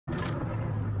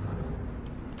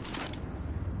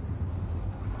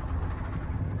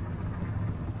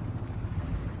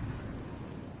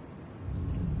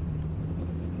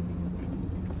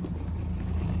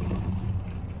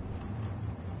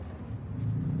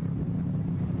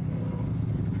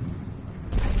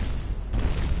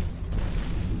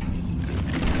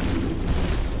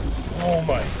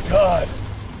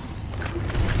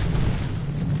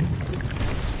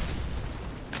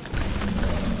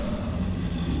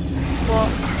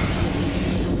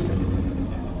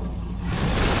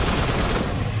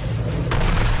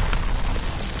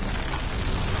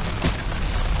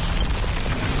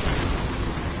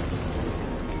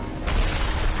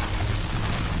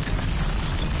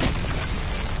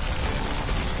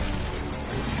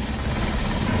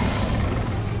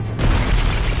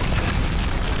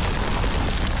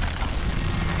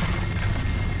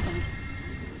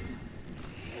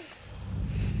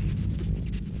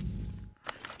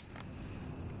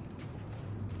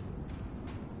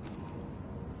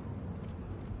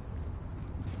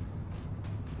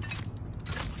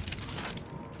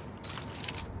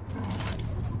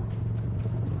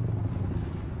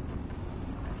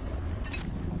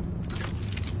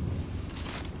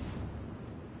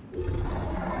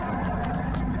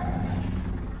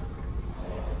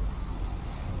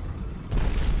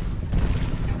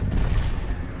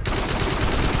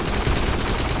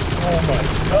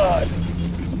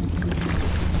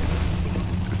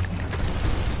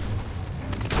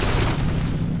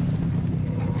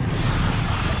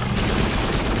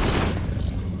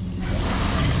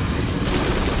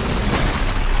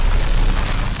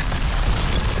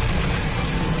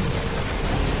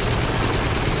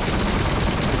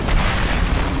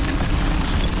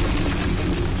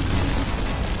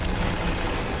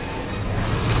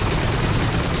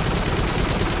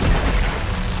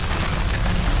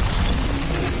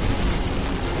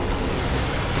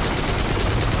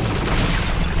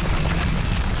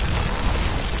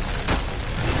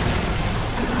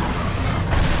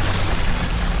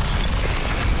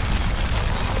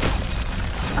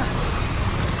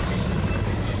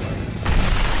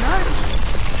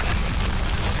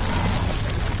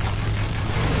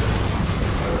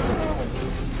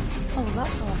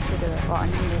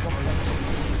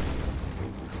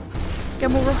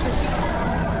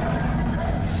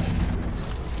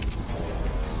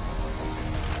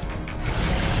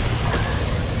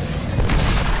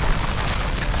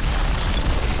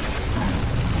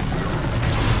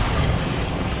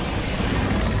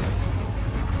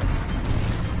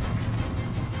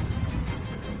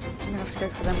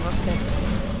for them rockets.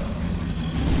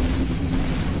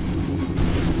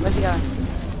 Where's he going?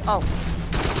 Oh.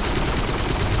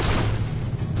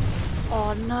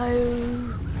 Oh no.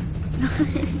 No.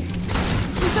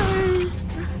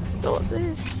 No. Not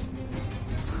this.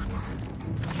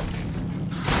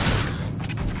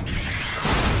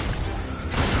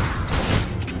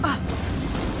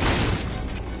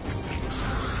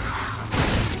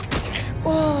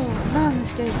 Oh man,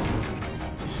 this game.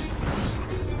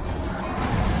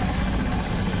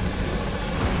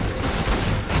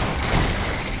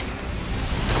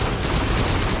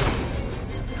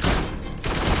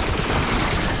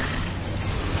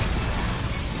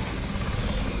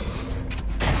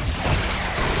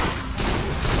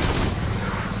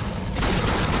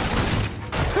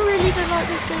 I really don't like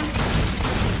this game.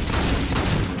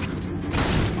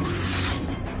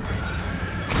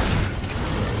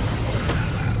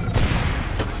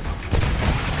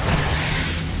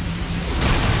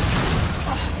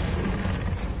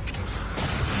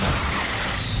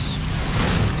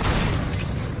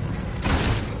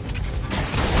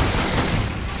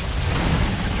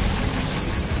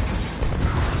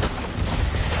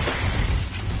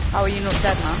 How are you not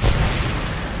dead, man?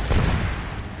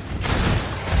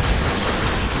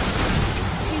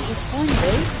 Jesus,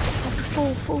 finally, after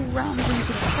full rounds into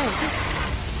the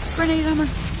face. Grenade ammo!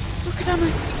 Rocket ammo!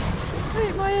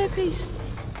 Wait, my earpiece!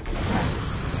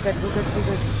 We're good,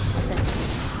 I think.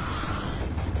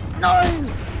 No!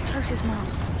 Closest mark.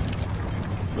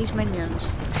 These minions.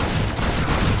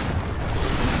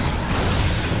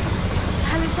 What the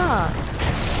hell is that?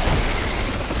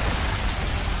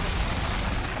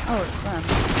 Oh, it's them.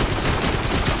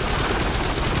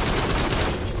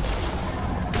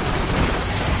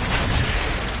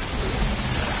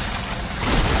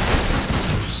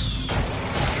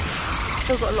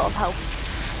 Still got a lot of health.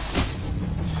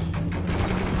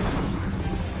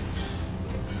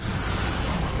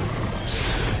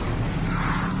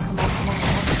 Come on.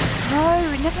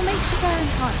 No, it never makes it there in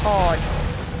time.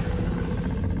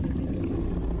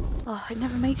 Oh, it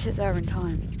never makes it there in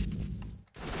time.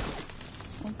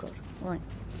 Oh god, right.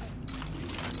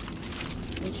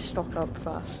 Need to stock up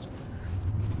fast.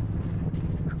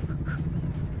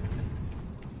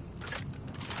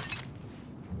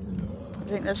 I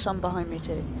think there's some behind me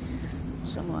too.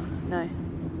 Somewhere. No.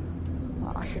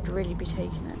 Well, I should really be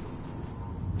taking it.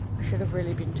 I should have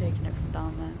really been taking it from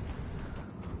down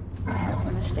there. I'm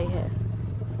gonna stay here.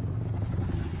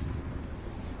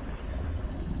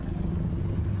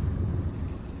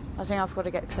 I think I've got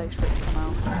to get close for it to come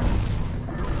out.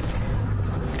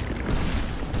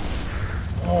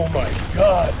 Oh my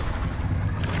god!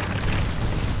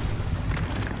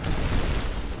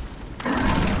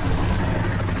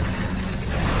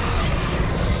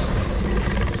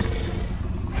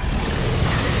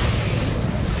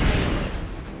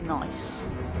 Nice.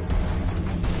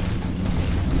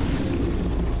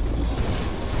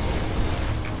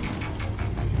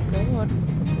 Go on,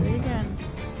 do it again.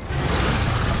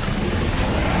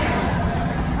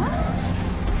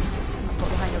 I've got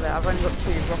the hang of it. I've only got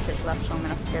 2 rockets left, so I'm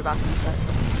gonna have to go back in a sec.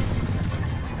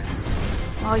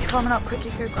 Oh, he's climbing up.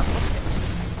 Quickly go grab rockets.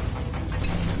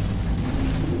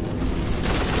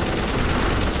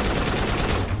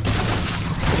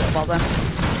 Forget about them.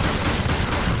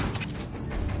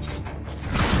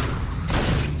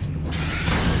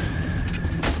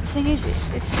 The thing is,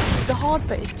 it's the hard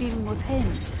bit is dealing with him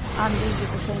and these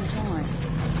at the same time.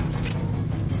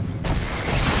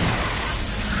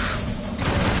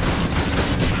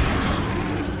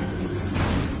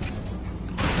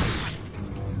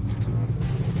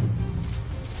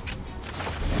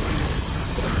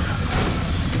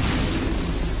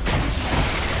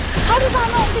 How did that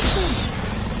not hit him?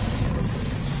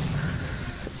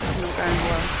 It's not going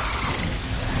well.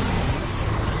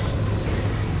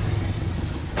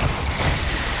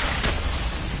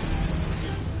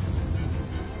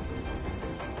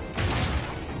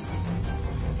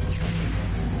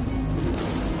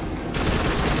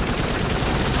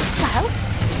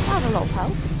 A lot of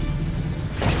health.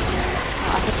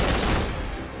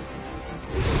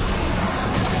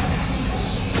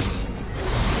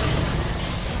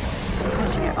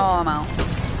 Oh, I'm out.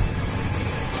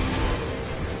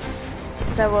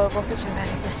 There were rockets in there,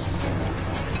 yes.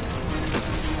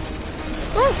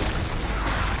 Woo!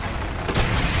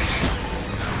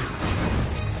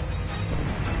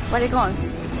 Where'd it go?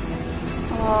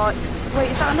 Oh, wait,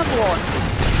 is that another one?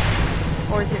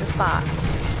 Or is it just that?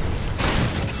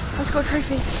 Let's go,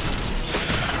 trophy.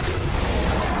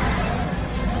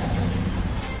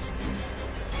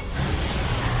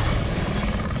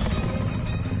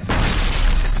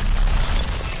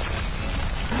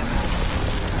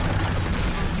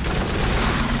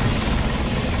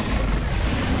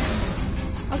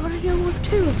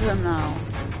 have 2 of them now.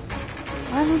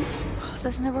 I don't...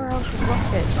 There's nowhere else with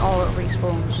rockets. Oh, it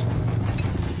respawns.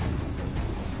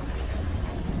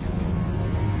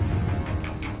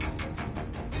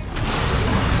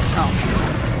 Oh.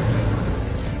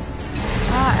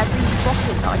 Ah, every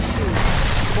rocket that I shoot.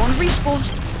 One respawns.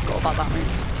 Forgot about that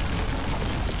move.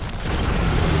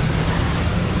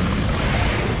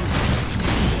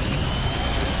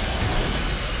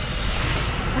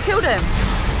 I killed him.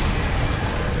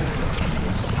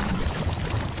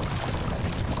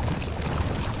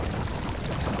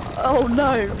 Oh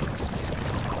no!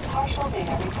 Partial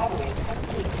data recovery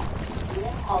complete. New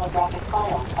holographic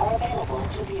files are available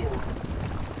to view.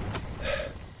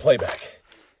 Playback.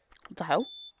 What the hell?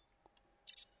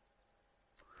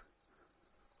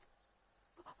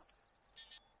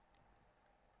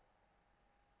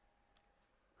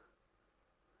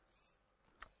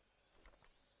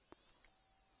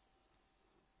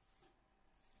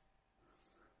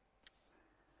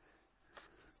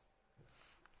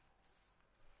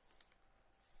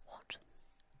 What?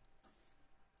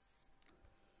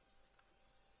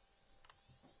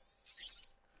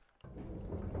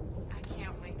 I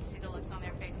can't wait to see the looks on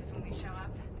their faces when we show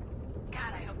up.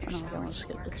 God, I hope their No, I don't want showers to still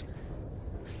skip work. this.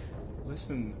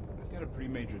 Listen, I've got a pretty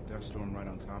major dust storm right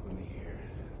on top of me here.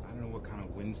 I don't know what kind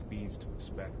of wind speeds to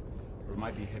expect, or it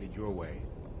might be headed your way.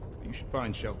 But you should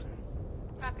find shelter.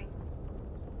 Copy.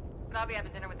 But I'll be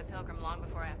having dinner with the Pilgrim long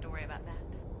before I have to worry about that.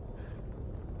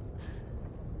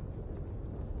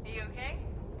 Are you okay?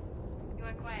 You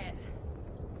went quiet.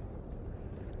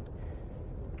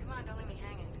 Come on, don't leave me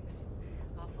hanging. It's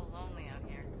awful lonely out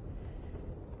here.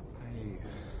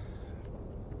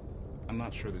 I'm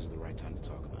not sure this is the right time to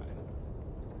talk about it.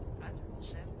 That's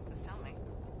bullshit. Just tell me.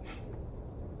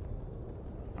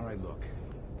 All right, look.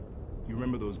 You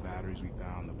remember those batteries we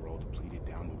found that were all depleted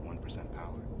down to 1%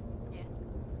 power? Yeah.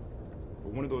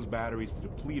 But one of those batteries to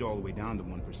deplete all the way down to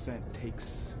 1%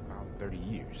 takes about 30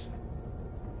 years.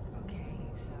 Okay,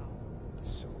 so...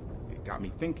 So it got me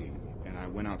thinking, and I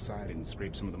went outside and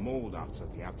scraped some of the mold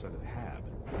outside the outside of the hab.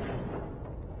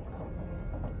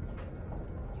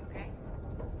 You okay?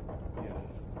 Yeah.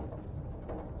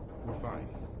 We're fine.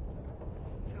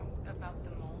 So, about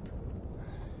the mold?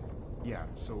 Yeah,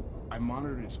 so I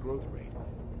monitored its growth rate,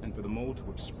 and for the mold to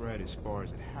have spread as far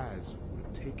as it has would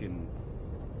have taken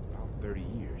about 30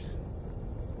 years.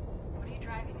 What are you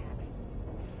driving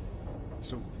at?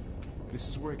 So, this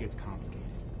is where it gets complicated.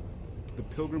 The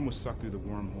Pilgrim was sucked through the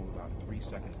wormhole about 3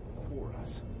 seconds before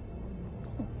us.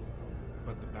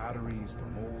 But the batteries, the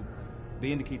mold,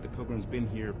 they indicate the Pilgrim's been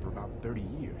here for about 30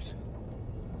 years.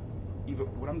 Eva,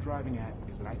 what I'm driving at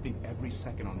is that I think every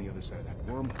second on the other side of that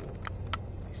wormhole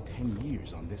is 10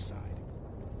 years on this side.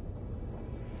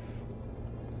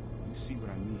 You see what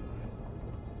I mean, right?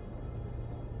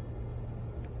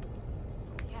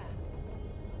 Yeah.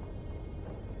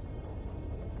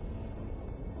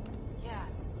 Yeah.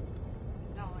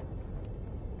 No,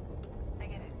 I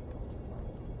get it.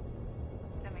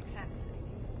 That makes sense.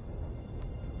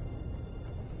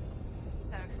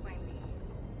 That would explain the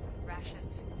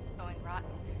rations going rotten.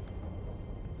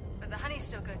 But the honey's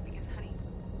still good because honey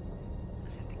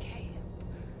doesn't decay.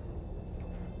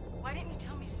 Why didn't you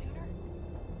tell me sooner?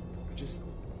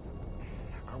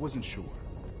 I wasn't sure.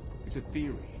 It's a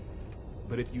theory.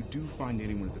 But if you do find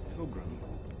anyone at the Pilgrim,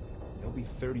 they'll be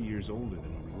 30 years older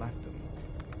than when we left them.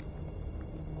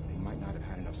 They might not have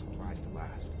had enough supplies to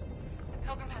last. The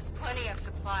Pilgrim has plenty of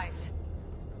supplies.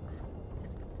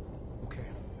 Okay.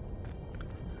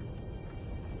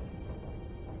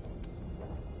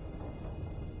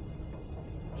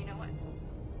 You know what?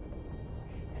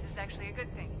 This is actually a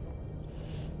good thing.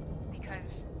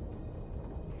 Because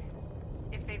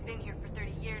if they've been here for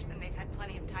 30 years, then they've had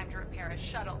plenty of time to repair a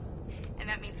shuttle. And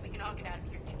that means we can all get out of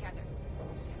here together.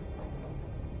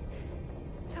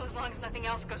 So as long as nothing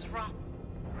else goes wrong.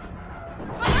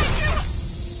 Behind you!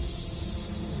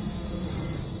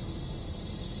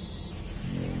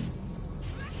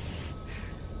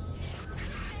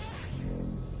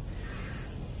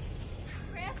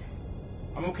 Grant?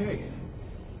 I'm okay.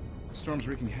 The storm's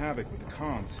wreaking havoc with the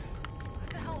comms. What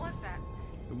the hell was that?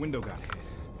 The window got hit.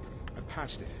 I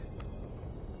patched it.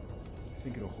 I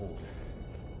think it'll hold.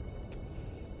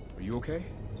 Are you okay?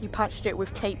 You patched it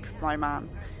with tape, my man.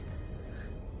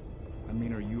 I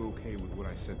mean, are you okay with what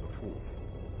I said before?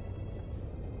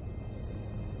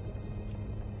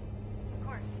 Of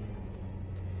course.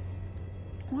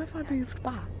 What if I moved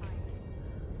back?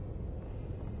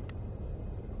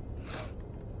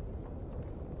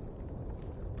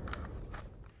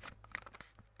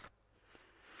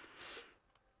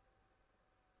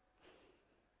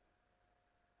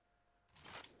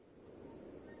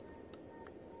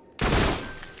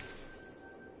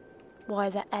 Why are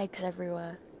there eggs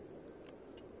everywhere?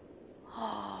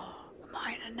 Oh, am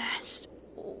I in a nest?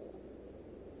 Oh,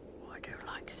 I don't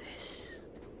like this.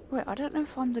 Wait, I don't know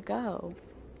if I'm the girl.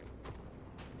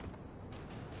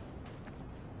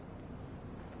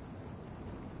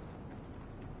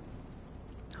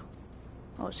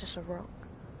 Oh, it's just a rock.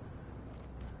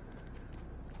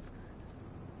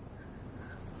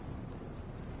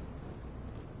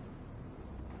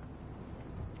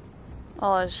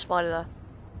 Oh, there's a spider there.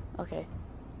 Okay.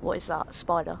 What is that?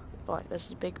 Spider. Right, there's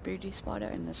a big booty spider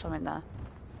and there's something there.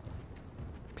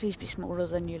 Please be smaller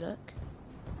than you look.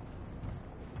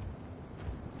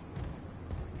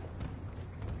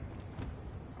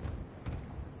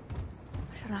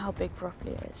 I don't know how big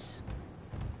roughly it is.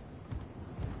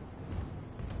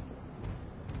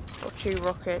 Got 2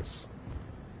 rockets.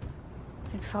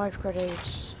 In 5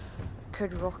 grenades.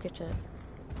 Could rocket it.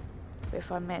 But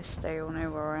if I miss, they all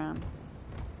know where I am.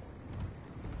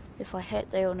 If I hit,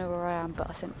 they all know where I am, but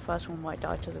I think the first one might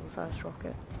die to the first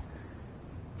rocket.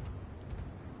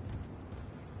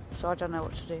 So I don't know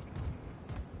what to do.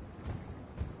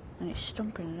 And it's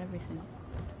stomping and everything.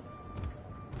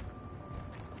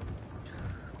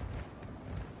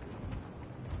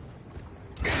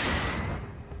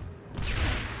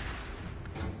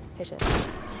 Hit it.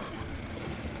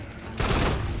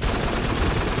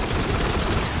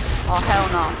 Oh, hell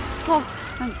no. Oh,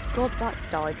 thank God that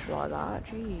died like that.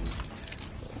 Jeez.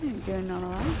 I ain't doing none of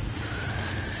that.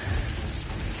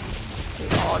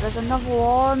 Oh, there's another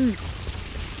one.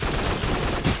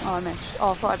 Oh, I missed.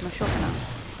 Oh, I thought I had my shotgun out.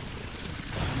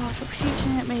 Oh, stop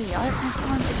shooting at me. I don't have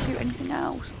time to shoot anything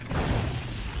else.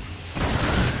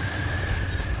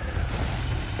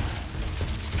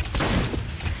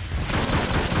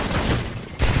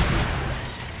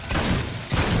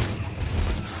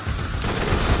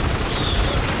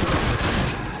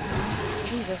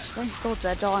 Thank God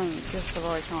they're dying at just the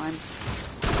right time.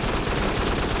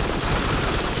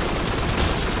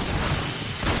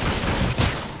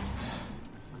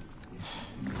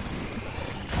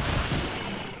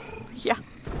 Yeah.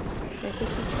 Okay,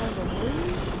 this is terrible.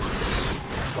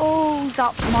 Oh,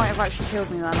 that might have actually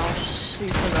killed me then. I was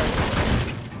super low.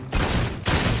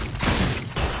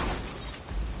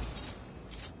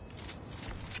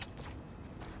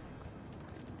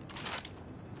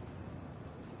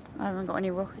 I haven't got any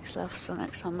rockets left, so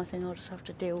next time I think I'll just have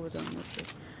to deal with them, which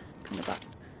is kind of bad.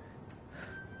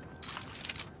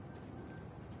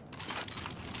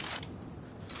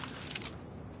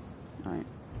 Right.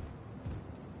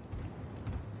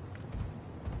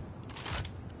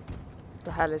 What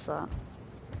the hell is that?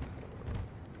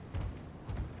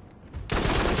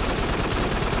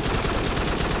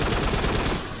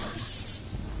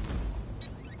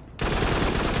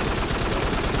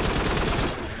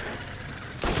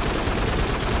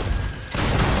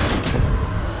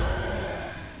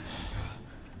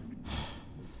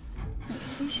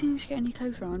 Get any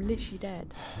closer, I'm literally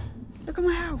dead. Look at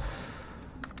my health.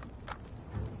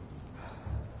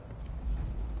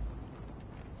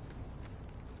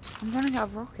 I'm running out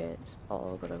of rockets.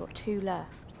 Oh god, I've got 2 left.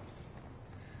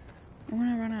 And when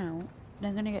I run out,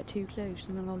 they're gonna get too close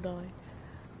and then I'll die.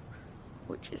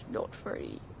 Which is not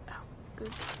very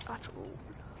good at all.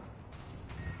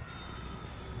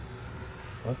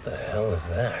 What the hell is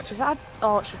that? Is that?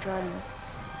 Oh, it's a drone.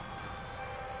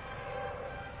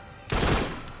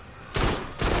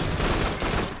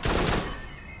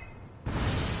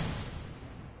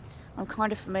 I'm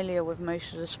kind of familiar with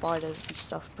most of the spiders and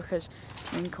stuff because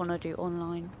me and Connor do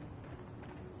online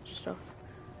stuff.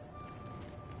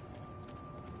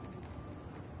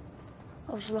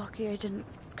 I was lucky I didn't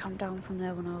come down from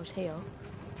there when I was here.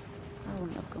 I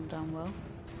wouldn't have gone down well.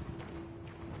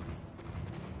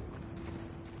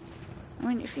 I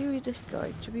mean, if you were this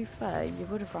guy, to be fair, you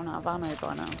would have run out of ammo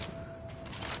by now.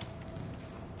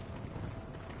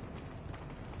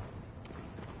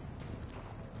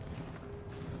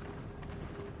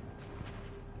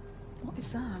 What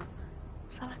is that?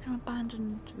 Is that like an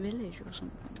abandoned village or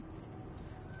something?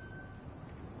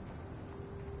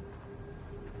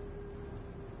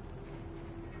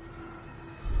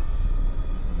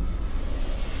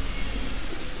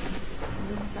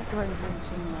 Is that drone doesn't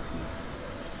seem like me?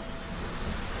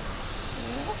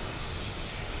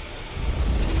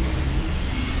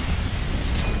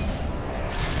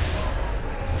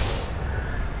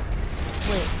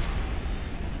 Wait.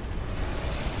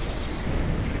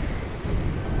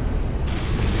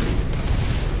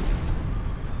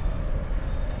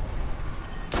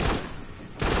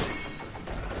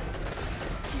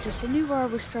 Jesus, I knew where I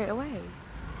was straight away.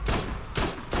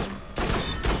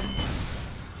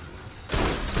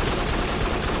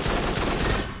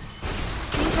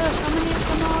 Jesus, how many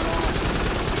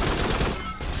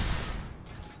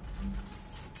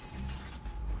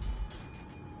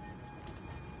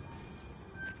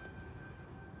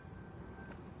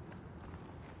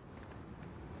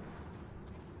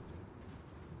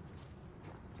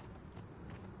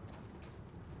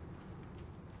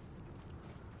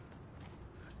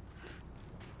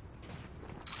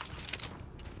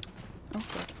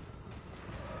Okay.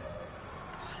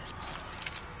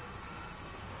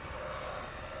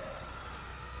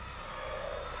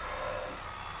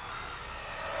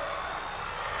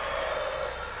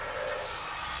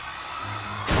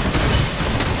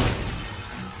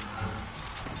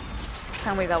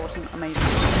 Tell me that wasn't amazing.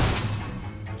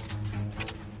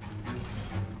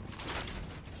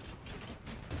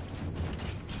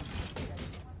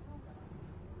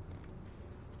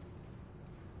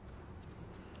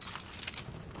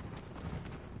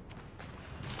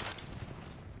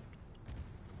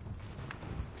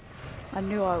 I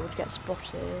knew I would get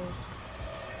spotted.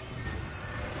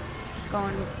 Just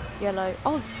going yellow.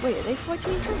 Oh, wait, are they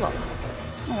fighting each other?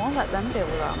 Oh, I'll let them deal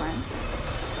with that, man.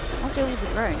 I'll deal with the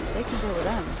drones. They can deal with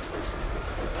them.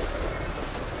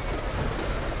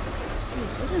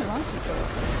 Jeez, they don't like each other.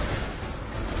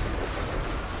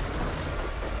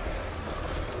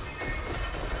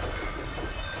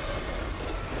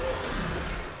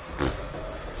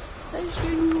 They just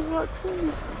doing all work for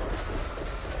me.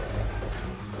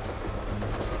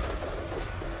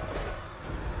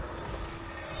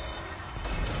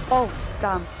 Oh,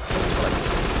 damn.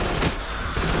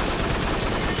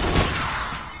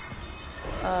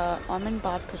 I'm in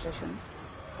bad position.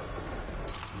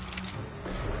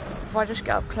 If I just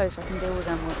get up close, I can deal with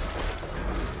them with...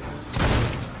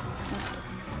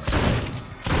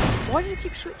 Why does it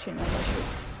keep switching?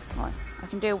 Right, I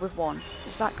can deal with one.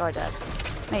 Is that guy dead?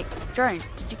 Mate, drone,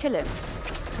 did you kill him?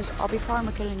 Because I'll be fine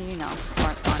with killing you now.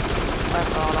 Alright, fine.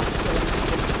 Whatever, I'll have to kill him.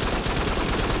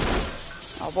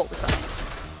 Oh, what was that?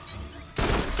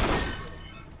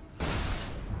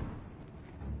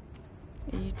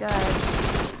 Are you dead?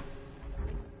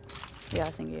 Yeah, I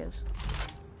think he is.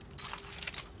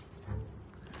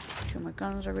 Sure, my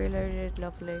guns are reloaded,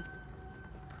 lovely.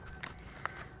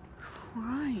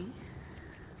 Right.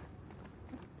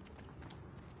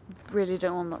 Really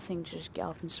don't want that thing to just get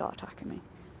up and start attacking me.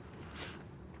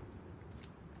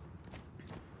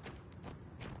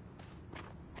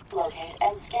 Locate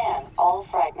and scan all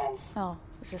fragments. Oh,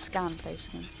 it's a scan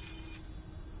placement.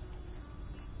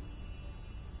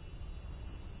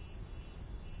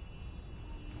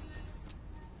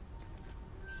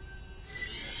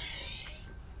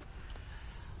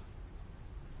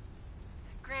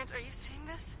 Grant, are you seeing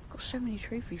this? Got so many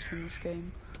trophies from this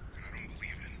game. I don't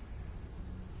believe it.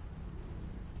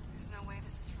 There's no way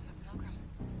this is from the Pilgrim.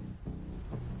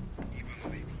 Eva,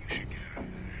 maybe you should get out of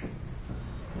there.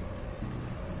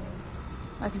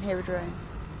 I can hear a drone.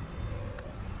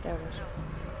 There it is.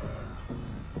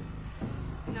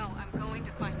 No, I'm going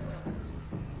to find the Pilgrim.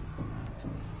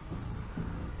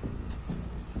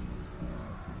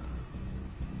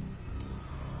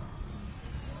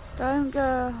 Don't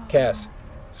go. Cass,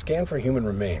 scan for human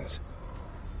remains.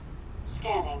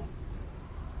 Scanning.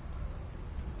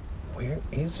 Where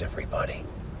is everybody?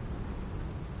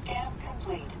 Scan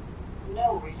complete.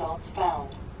 No results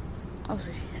found. Oh,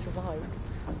 so she survived.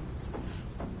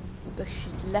 But she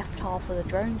left half of the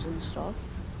drones and stuff.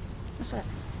 That's it.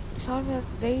 It's either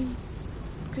they...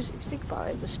 Because if you think about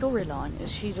it, the storyline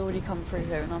is she's already come through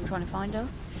here and I'm trying to find her.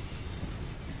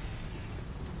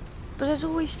 But there's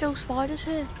always still spiders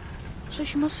here. So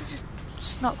she must have just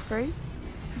snuck through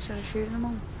instead of shooting them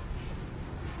all.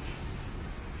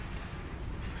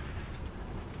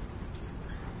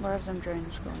 Where have them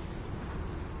drones gone?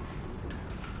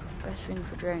 Best thing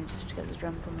for drones is to get the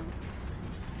jump on them.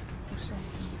 What's this?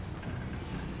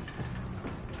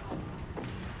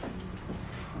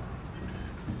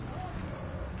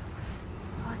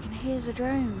 Oh, I can hear the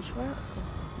drones. Where?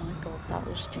 Oh my god, that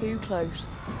was too close.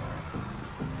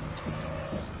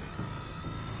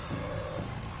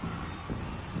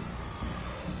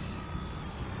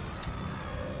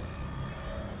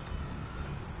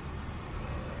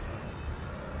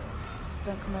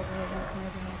 Don't come over here, don't come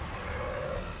over here.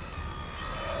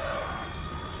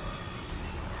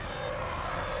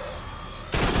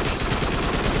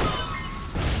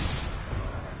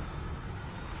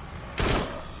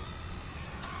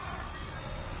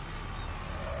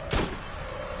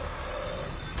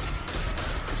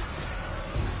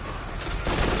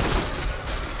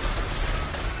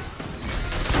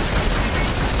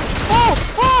 Oh!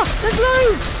 Oh! There's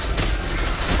loads!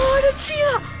 Oh, I didn't see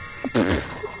that!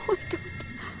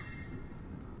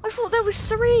 I thought there was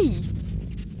 3!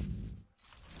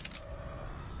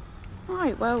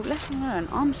 Right, well, lesson learned.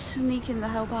 I'm sneaking the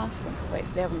hell past them. Wait,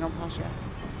 they haven't gone past yet.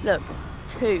 Look,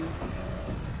 2.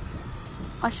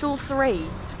 I saw 3.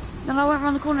 Then I went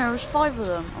around the corner, there was 5 of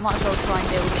them. I might as well try and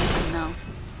deal with these now.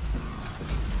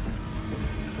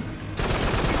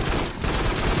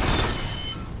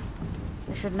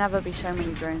 There should never be so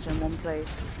many drones in one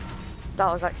place.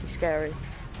 That was actually scary.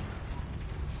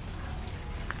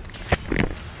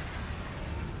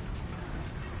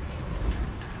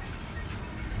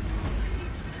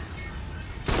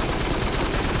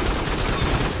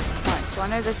 Right, so I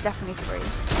know there's definitely 3.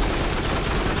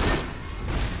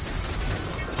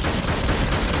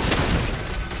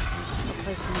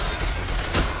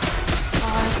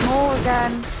 Oh, there's more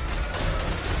again.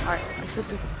 Alright, I should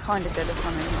be kind of good if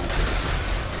I'm in here.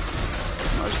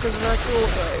 Not as good as I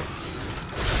thought though.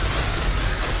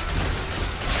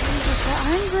 Jesus, they're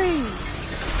angry!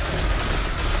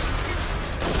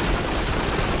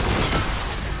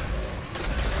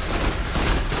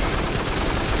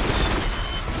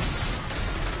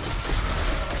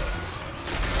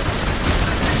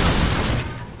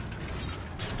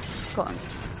 Got him.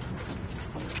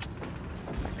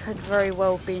 That could very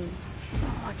well have been...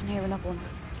 Oh, I can hear another one.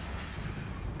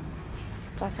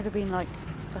 That could have been like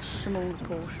a small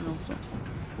portion of them.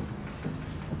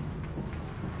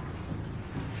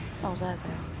 Oh, there's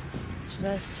there. So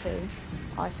there's 2.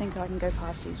 I think I can go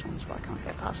past these ones, but I can't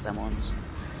get past them ones.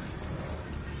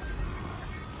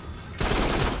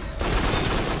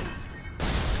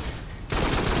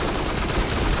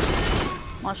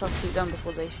 Might as well shoot them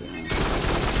before they shoot me.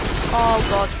 Oh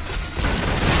god.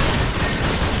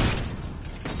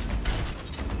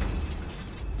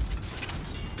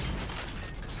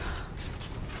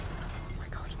 Oh my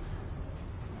god.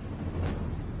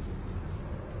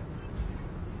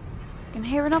 I can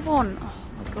hear another one. Oh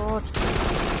my god.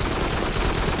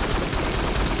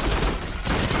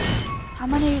 How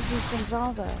many of these things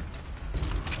are there?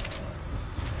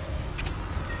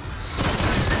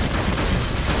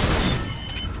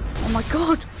 Oh my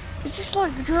god! It's just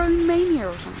like drone mania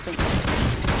or something.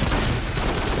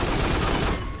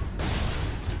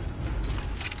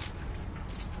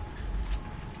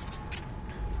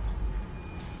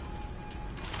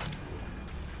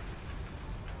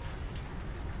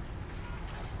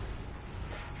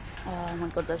 Oh my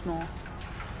god, there's more.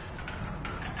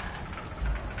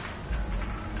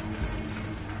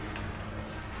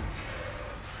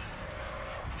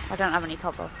 I don't have any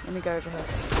cover. Let me go over here.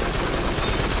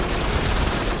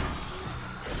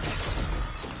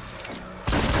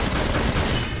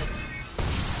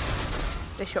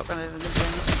 This shotgun isn't going to do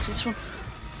anything to this one.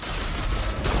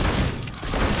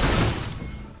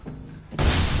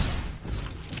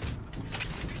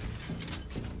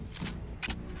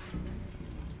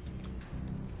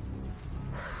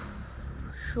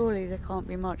 Surely there can't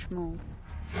be much more.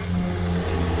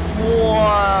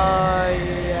 Whoa!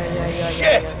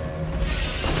 Shit!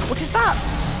 What is that?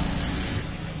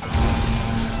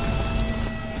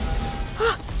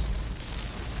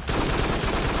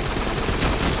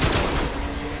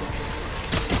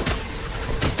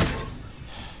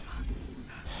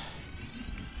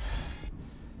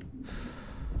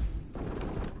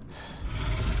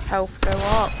 Health go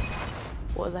up.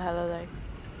 What the hell are they?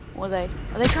 What are they?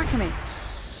 Are they tracking me?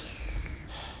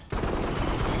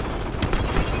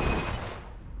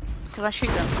 Can I shoot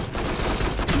them?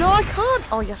 No, I can't!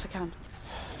 Oh, yes, I can.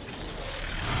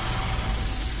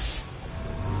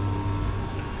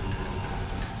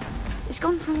 It's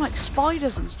gone from like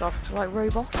spiders and stuff to like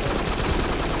robots.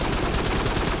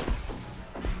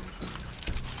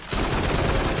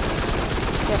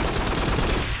 Yeah.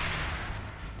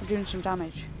 I'm doing some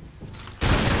damage.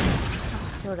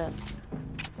 You're dead.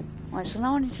 Right, so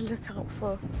now I need to look out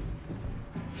for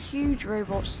huge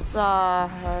robots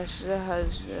that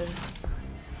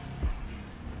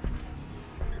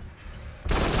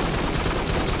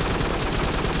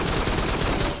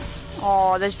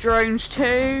oh, there's drones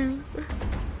too.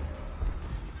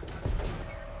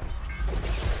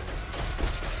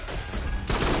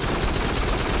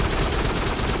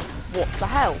 What the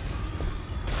hell?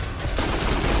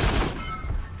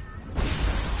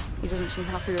 He doesn't seem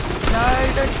happy with me. No,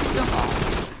 don't shoot them.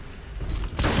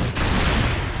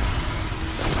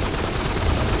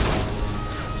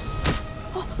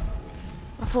 Oh.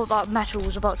 I thought that metal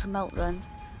was about to melt then.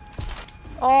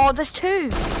 Oh, there's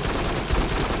 2.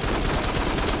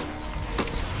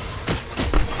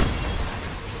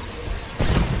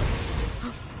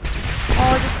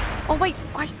 Oh wait,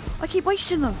 I keep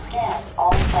wasting them. Scan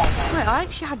all fragments. Wait, I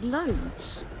actually had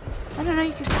loads. I don't know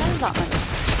you could carry that many.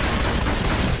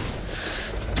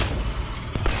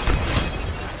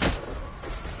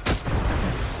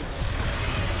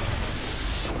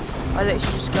 I literally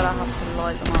just gotta have to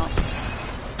light them up.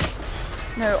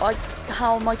 No,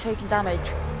 how am I taking damage?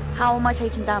 How am I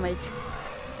taking damage?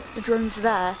 The drone's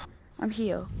there. I'm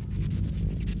here.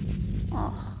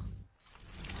 Oh.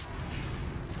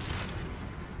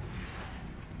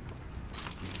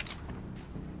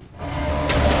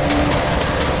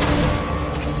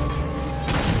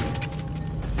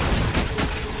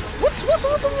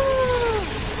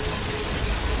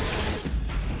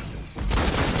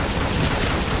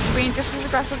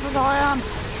 aggressive as I am.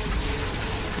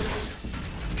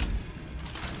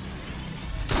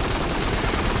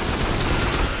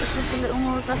 This is a little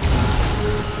more aggressive.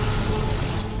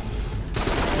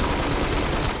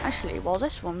 Actually, while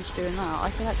this one's doing that,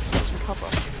 I could actually get some cover.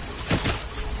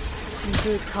 Some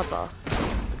good cover.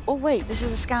 Oh wait, this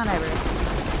is a scan area.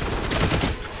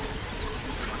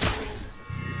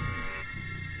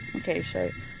 Okay, so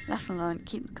lesson learned,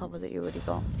 keep the cover that you already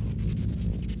got.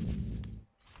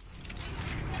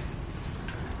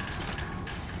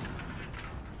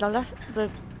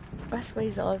 The best way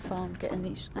that I've found getting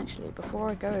these, actually, before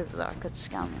I go over there, I could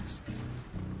scan this.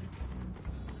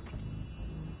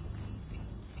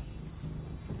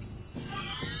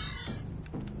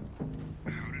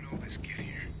 How did all this get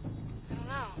here? I don't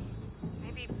know.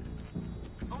 Maybe...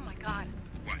 Oh my god.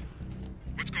 What?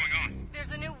 What's going on?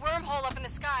 There's a new wormhole up in the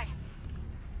sky.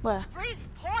 Where? Breeze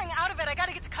pouring out of it. I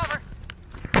gotta get to cover.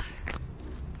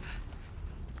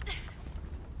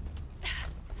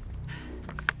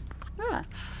 Yeah,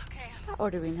 Okay. that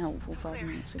would have been helpful 5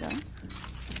 minutes ago.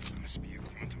 Must be a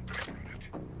quantum product.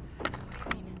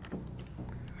 What do you mean?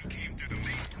 We came through the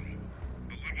main room.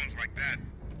 The little ones like that,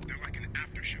 they're like an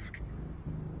aftershock.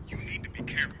 You need to be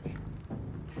careful.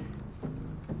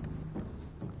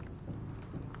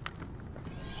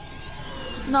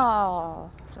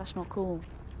 No, that's not cool.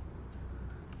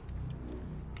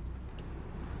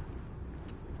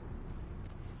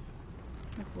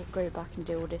 We'll go back and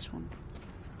deal with this one.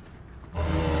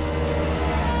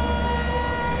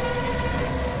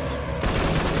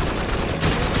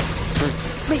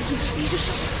 Mate, he just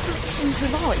flicks into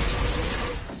life.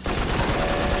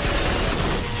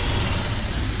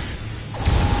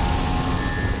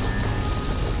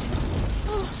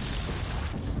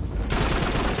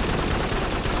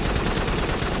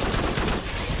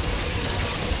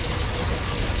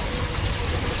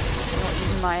 I'm not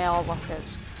using my AR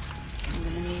rockets. I'm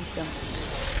gonna need them.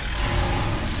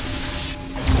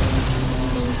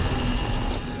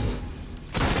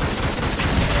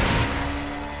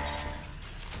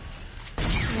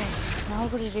 Now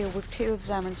I've got to deal with 2 of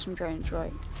them and some drones,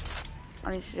 right?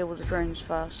 I need to deal with the drones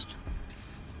first.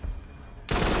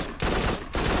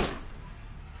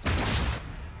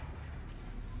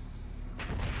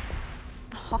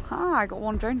 Haha, I got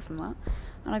 1 drone from that.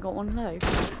 And I got 1 low.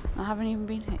 I haven't even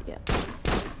been hit yet.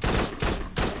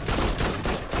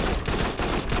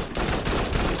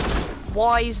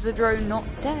 Why is the drone not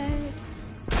dead?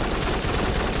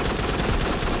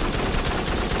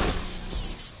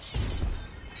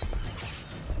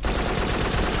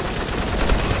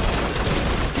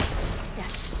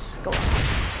 Yes, go on.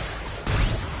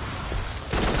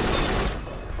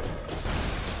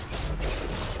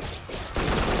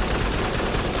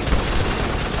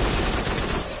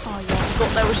 Oh yeah, I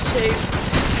forgot there was 2.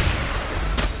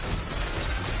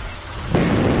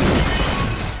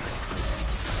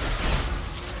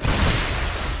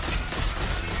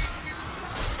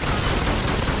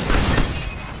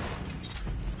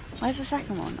 Where's the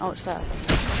second one? Oh, it's there.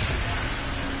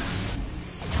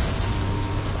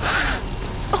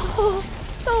 Oh,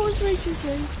 that was way too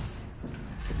close.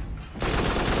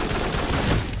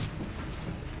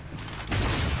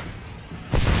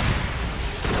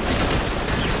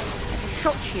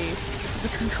 Shot you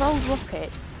with a controlled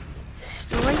rocket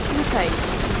straight in the face.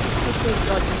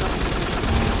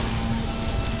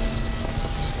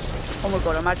 Oh my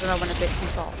god, imagine I went a bit too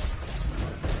far.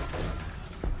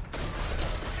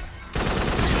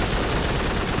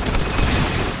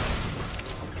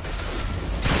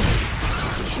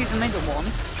 The middle one,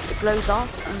 it blows up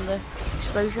and the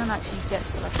explosion actually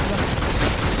gets the left one.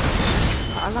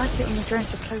 I like it when the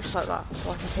drones are close like that,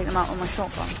 so I can take them out with my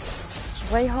shotgun. It's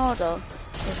way harder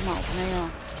to take them out with an AR.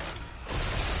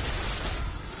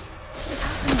 What's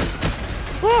happening?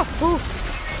 Oh, oh.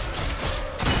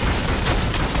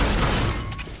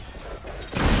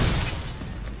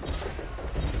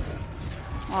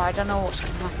 Oh, I don't know what's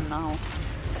going to happen now.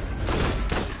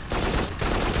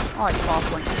 Alright,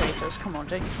 Farpoint creators, come on,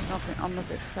 don't you think I'm a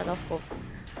bit fed up of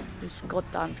these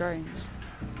goddamn drones?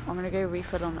 I'm gonna go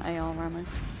refill on AR ammo.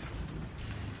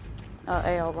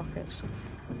 AR rockets.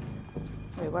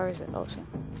 Wait, where is it? Oh, it's here.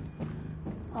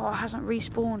 Oh, it hasn't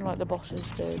respawned like the bosses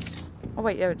did. Oh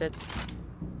wait, yeah it did.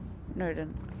 No it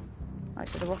didn't.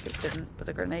 Actually the rockets didn't, but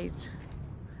the grenades.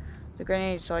 The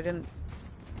grenades, so I didn't...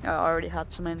 I already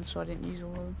had some in, so I didn't use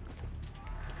all of them.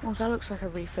 Oh, that looks like a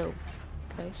refill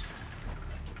place.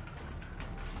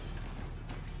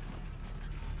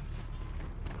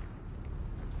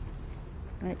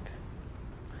 Nope.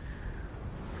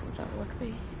 Thought that would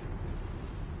be.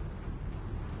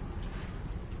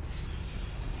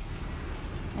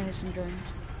 And there's some drones.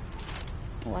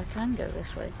 Oh, I can go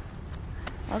this way.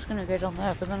 I was gonna go down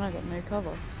there, but then I got no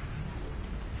cover.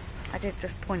 I did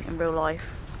just point in real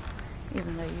life,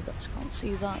 even though you guys can't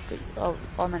see that, but oh,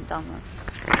 I meant down there.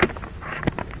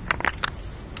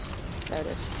 There it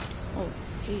is. Oh,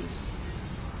 jeez.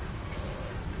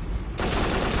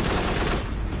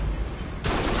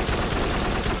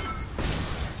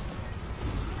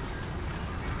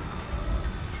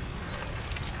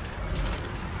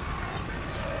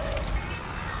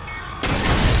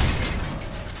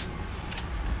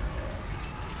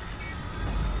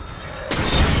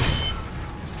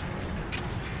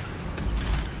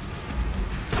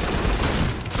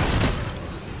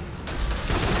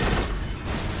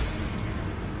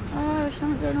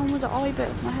 Something going on with the eye bit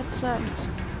of my headset. It's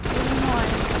really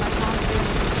annoying and I can't do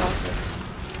anything about it.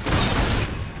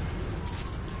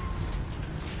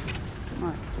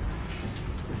 Right.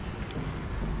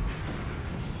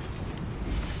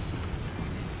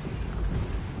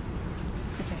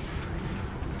 Okay.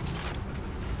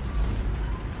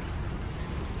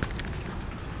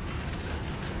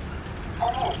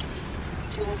 Alert.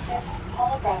 To assist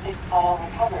holographic file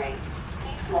recovery,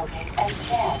 please locate and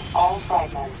scan all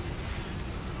fragments.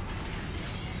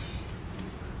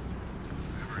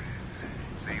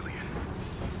 It's alien. I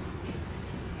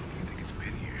think it's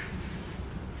been here.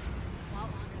 A lot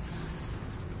longer than us.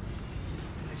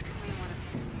 Which could mean one of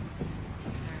two things.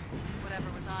 Either whatever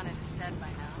was on it is dead by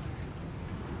now.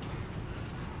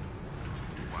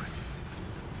 What?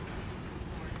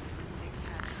 Or they've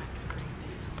had time to breathe.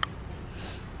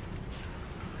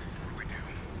 What do we do?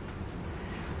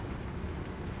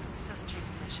 This doesn't change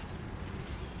the mission.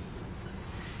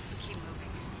 We keep moving.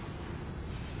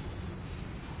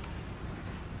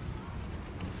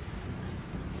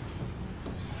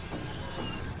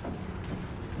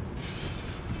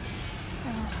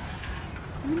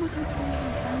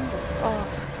 Oh,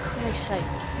 for Christ's sake.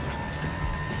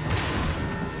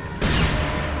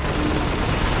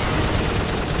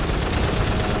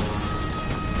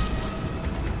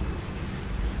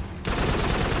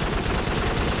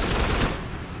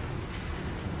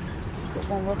 Got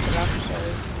one rocket left, so...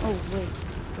 Oh, wait.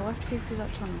 Do I have to go through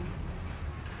that tunnel?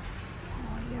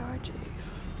 Oh, yeah, I do.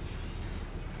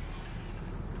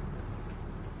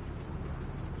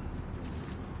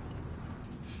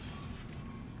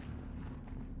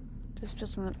 This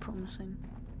doesn't look promising.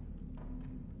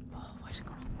 Oh, why is it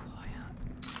gone all quiet?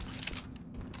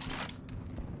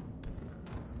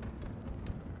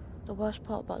 The worst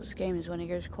part about this game is when it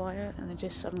goes quiet and it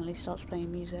just suddenly starts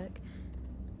playing music.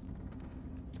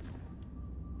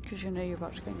 Because you know you're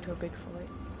about to get into a big fight.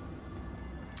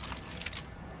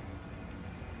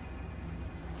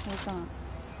 What's that?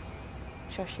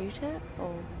 Should I shoot it?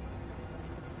 Or...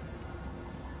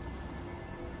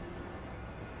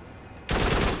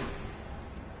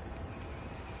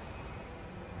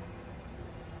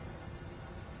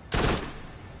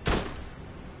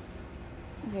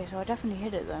 Okay, so I definitely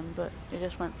hit it then, but it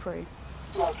just went through.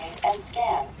 Locate and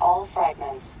scan all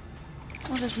fragments.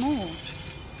 Oh, there's more.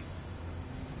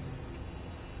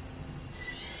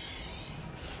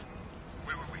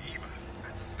 Wait, Eva.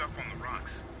 That's stuff on the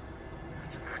rocks.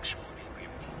 That's actual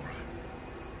alien flora.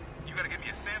 You gotta get me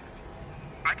a sample.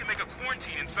 I can make a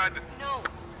quarantine inside the... No!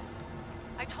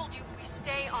 I told you, we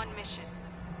stay on mission.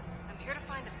 I'm here to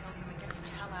find the Pilgrim and get us the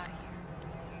hell out of here.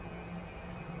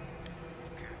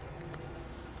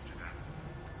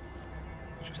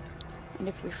 And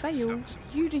if we fail,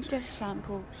 you didn't get a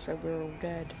sample, so we're all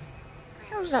dead.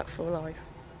 How's that for life?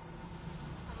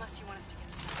 Unless you want us to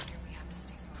get stuck here, we have to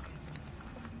stay focused.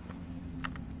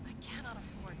 I cannot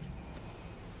afford to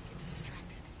get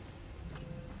distracted.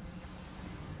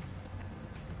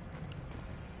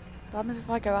 What happens if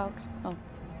I go out? Oh.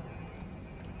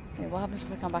 Yeah, what happens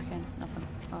if I come back in? Nothing.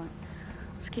 Alright.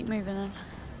 Let's keep moving then.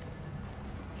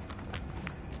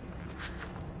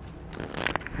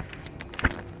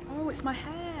 Oh, it's my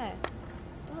hair!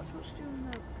 That's what's doing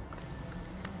the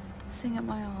thing at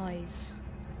my eyes.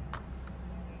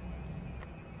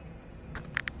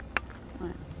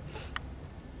 Right.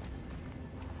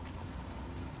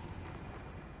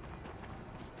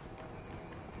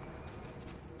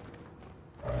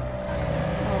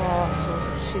 Oh, so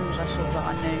as soon as I saw that, I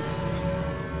knew.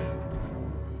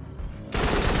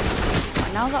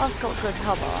 Right, now that I've got good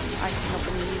cover, I'm actually not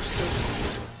going to use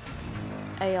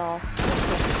the AR.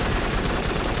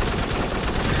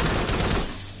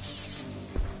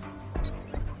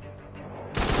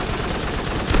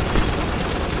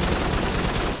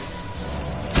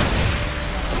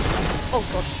 Oh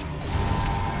god.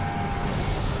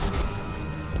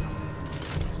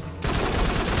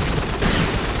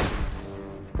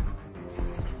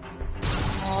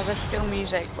 Oh, there's Still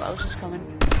music. What else is coming?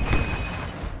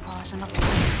 Oh, it's another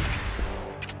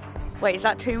one. Wait, is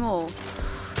that 2 more?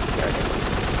 There it is.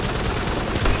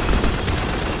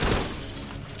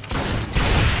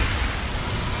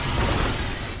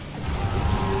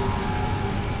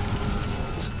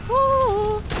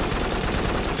 Ooh.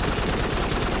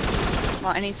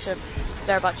 Right, I need to.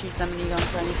 They're about to use them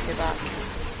miniguns, so I need to go back.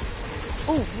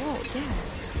 Oh, what? Yeah.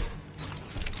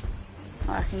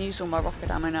 Right, I can use all my rocket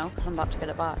ammo now because I'm about to get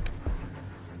it back.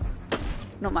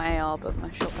 Not my AR, but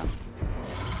my shotgun.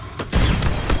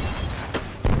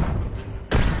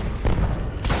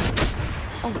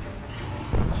 Oh.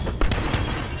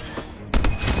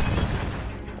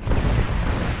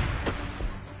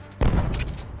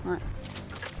 Right.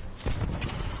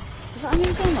 Was that a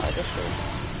new gun that I just saw?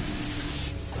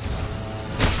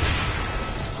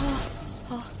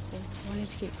 Oh, I need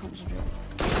to keep concentrating.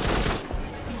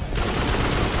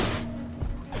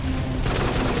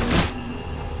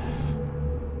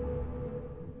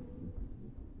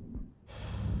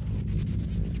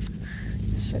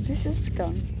 So this is the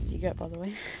gun you get, by the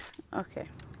way. Okay.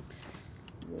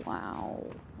 Wow.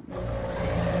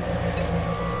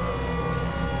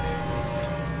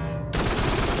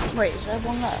 Wait, is there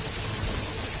one left?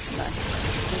 No.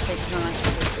 It takes 9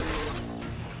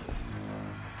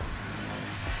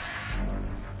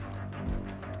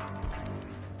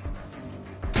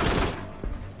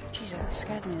 Jesus, that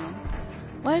scared me then.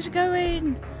 Where's it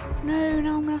going? No,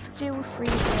 now I'm gonna have to deal with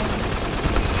freezing.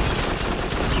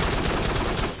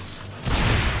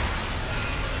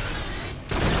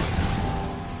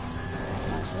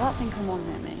 So that thing come on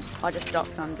hit me. I just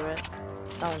ducked under it.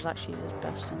 That was actually the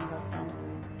best thing I've ever done.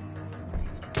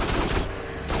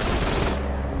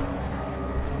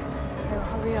 Oh,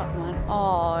 hurry up, man.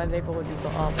 Oh, they've already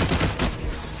got up.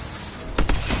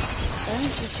 They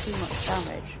don't do too much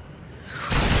damage.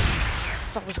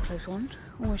 That was a close one.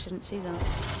 Almost didn't see that.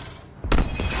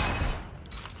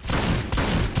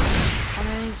 I'm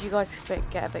gonna need you guys to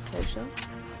get a bit closer,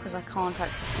 because I can't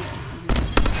actually shoot them from here.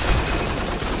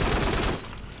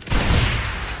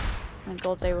 Thank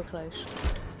God they were close.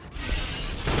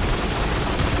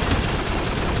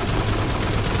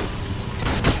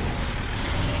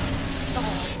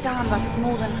 Oh, damn, that took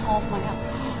more than half my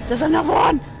health. There's another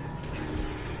one!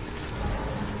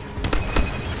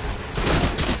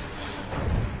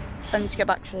 I need to get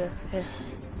back to here.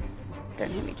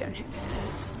 Don't hit me, don't hit me.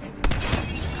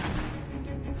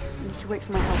 I need to wait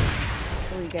for my health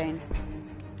to regain.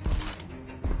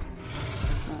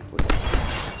 Right, we'll do it.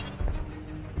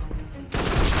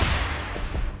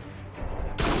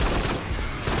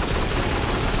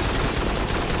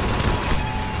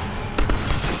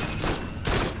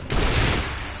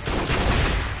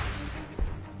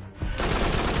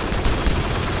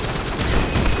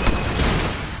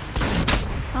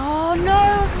 Oh no, I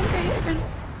can't get hit again.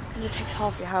 Because it takes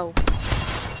half your health.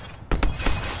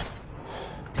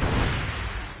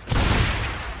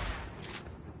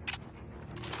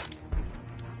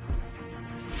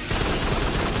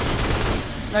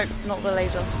 Nope, not the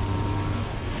laser.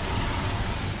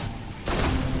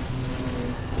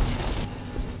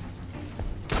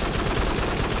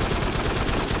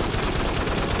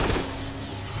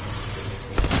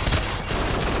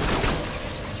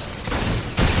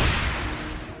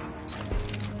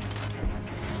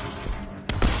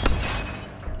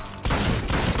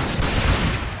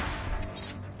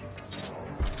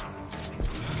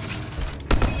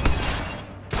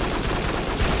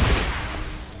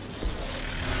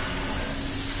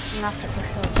 I'm gonna have to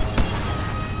push up.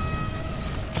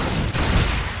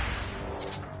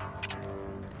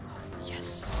 Yes.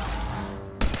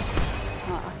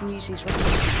 Right, I can use these rockets.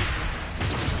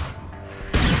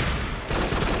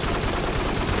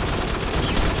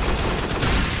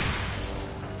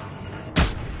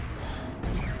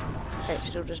 Okay, it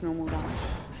still does normal damage.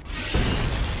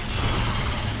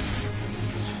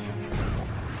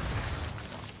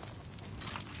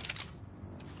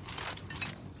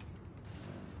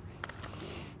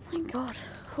 Thank God.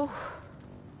 Whew.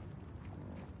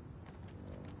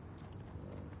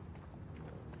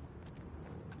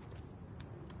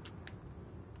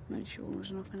 Make sure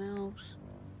there's nothing else.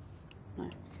 No,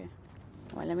 okay.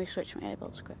 Right, let me switch my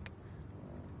earbuds quick.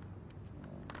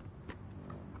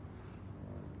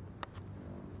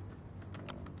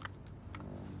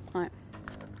 Right.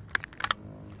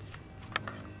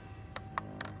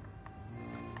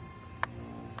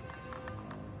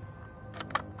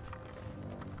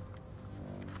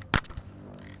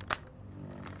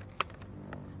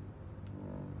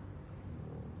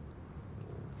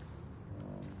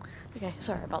 Okay,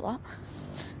 sorry about that.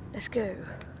 Let's go.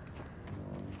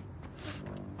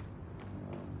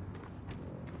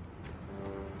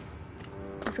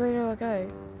 Which way do I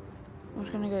go? I was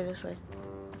gonna go this way.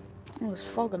 Oh, there's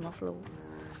fog on the floor.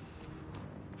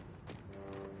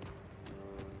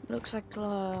 Looks like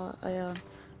a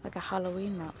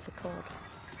Halloween map for COD.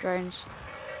 Drones.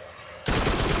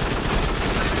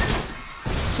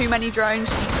 Too many drones.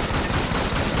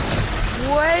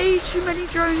 Way too many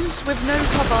drones with no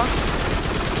cover.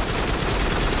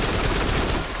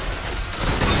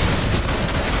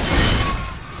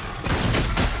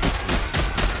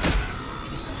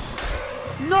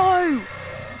 No!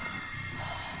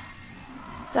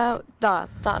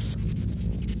 That's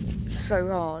so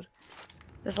hard.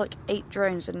 There's like 8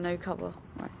 drones and no cover.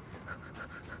 Right.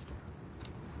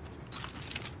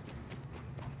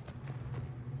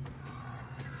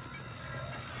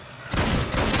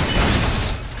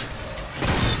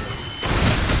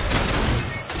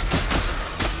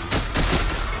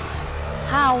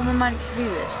 How am I meant to do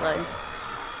this though?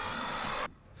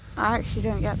 I actually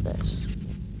don't get this.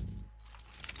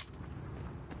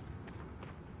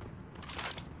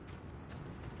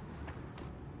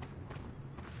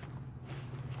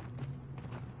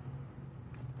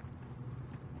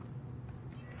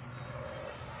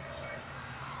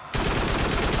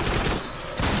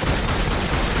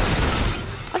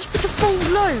 I just put a full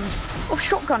load of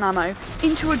shotgun ammo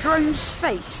into a drone's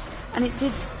face and it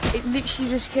literally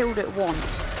just killed it once.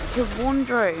 It killed one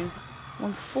drone,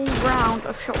 one full round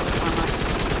of shotgun ammo.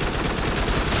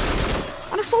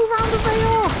 And a full round of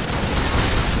AR!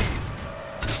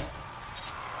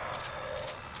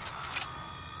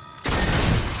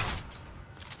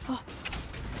 Oh.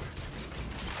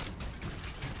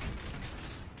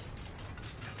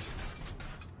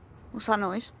 What's that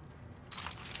noise?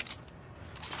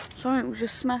 Something was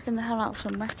just smacking the hell out of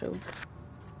some metal.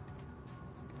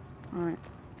 Alright.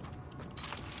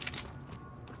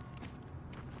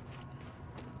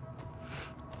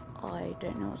 I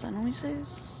don't know what that noise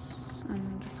is.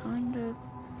 And kind of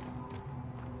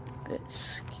a bit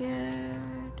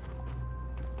scared.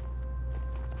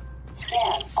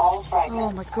 Scan all fragments. Oh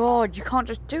my god, you can't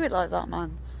just do it like that,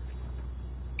 man.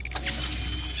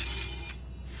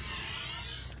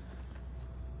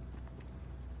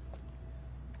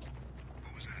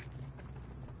 What was that?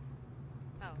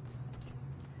 Oh,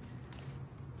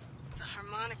 it's a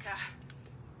harmonica.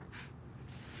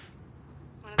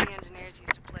 One of the engineers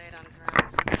used to play it on his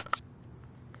rounds.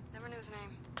 Never knew his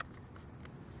name.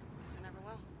 Guess I never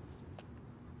will.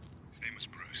 His name was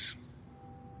Bruce.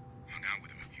 Hung out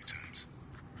with him a few times.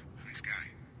 Nice guy.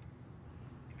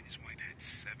 Him and his wife had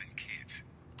 7 kids.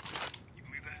 Can you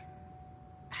believe that?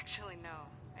 Actually, no,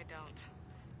 I don't.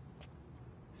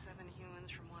 7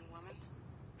 humans from one woman?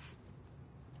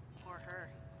 Or her.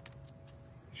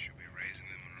 She'll be raising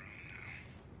them on her own now.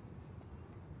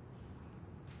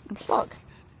 I'm stuck.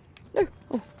 No!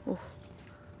 Oh.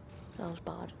 That was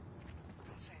bad.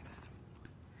 Don't say that.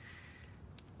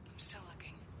 I'm still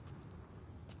looking.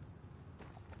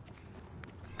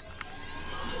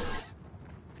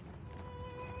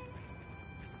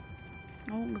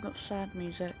 Oh, we got sad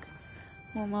music.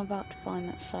 What am I about to find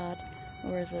that's sad?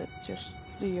 Or is it just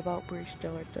the about Bruce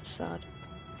died that's sad?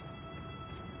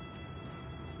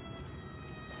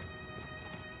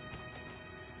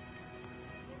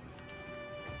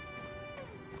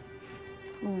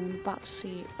 Oh, I'm about to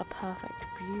see a perfect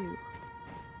view.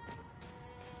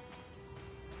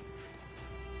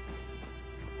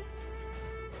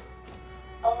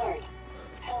 Alert.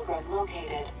 Pilgrim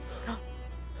located.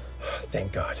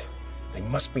 Thank God. They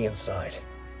must be inside.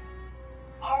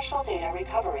 Partial data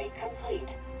recovery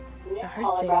complete. New I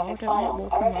heard they are, holographic they're files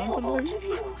not are walking around available alone. to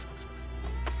view.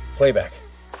 Playback.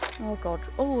 Oh god.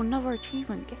 Oh, another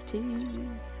achievement. Get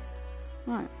in.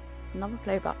 Right. Another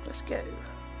playback. Let's go.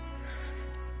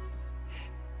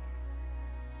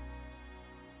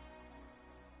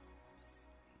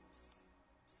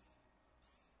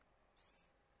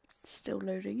 Still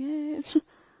loading it.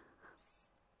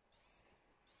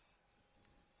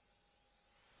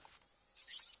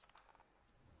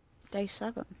 Day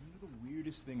 7. You know, the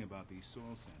weirdest thing about these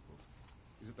soil samples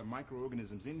is that the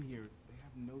microorganisms in here, they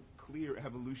have no clear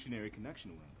evolutionary connection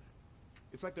to one another.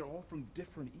 It's like they're all from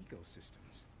different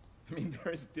ecosystems. I mean,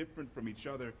 they're as different from each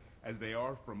other as they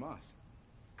are from us.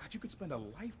 God, you could spend a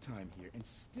lifetime here and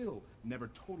still never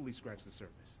totally scratch the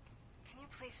surface. Can you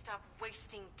please stop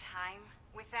wasting time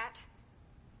with that?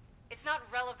 It's not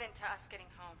relevant to us getting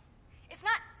home. It's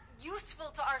not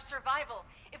useful to our survival.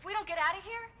 If we don't get out of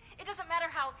here, it doesn't matter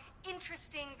how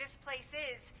interesting this place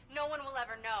is, no one will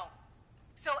ever know.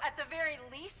 So at the very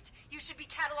least, you should be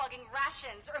cataloging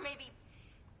rations, or maybe...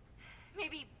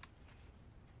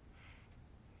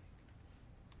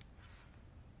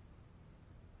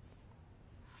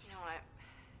 You know what?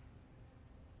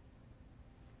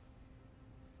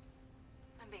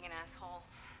 asshole.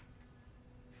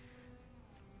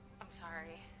 I'm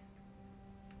sorry.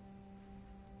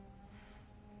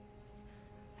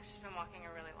 I've just been walking a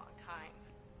really long time.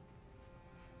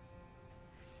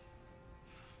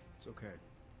 It's okay.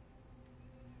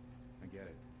 I get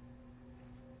it.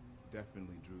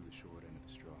 Definitely drew the short end of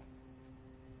the straw.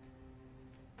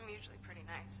 I'm usually pretty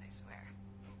nice, I swear.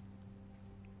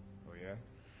 Oh yeah?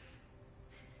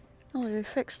 Oh, they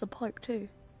fixed the pipe too.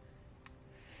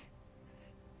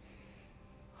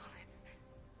 Hold it.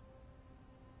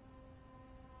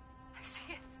 I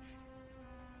see it.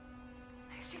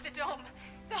 I see the dome.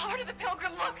 The heart of the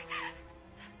pilgrim, look!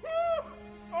 Woo!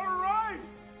 All right!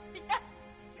 Yeah.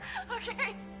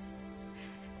 Okay.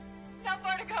 Not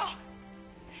far to go.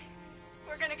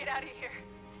 We're gonna get out of here.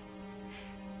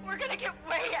 We're gonna get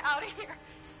way out of here.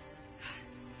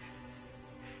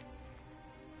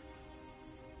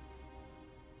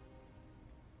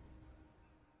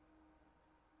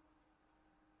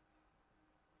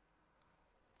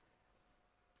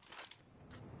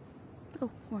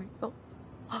 Oh, right. Oh.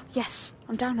 Oh, yes,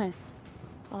 I'm down here.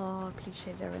 Oh, please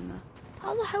say they're in there.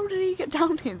 How the hell did he get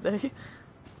down here, though?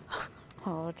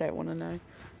 Oh, I don't want to know.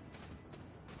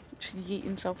 Did he eat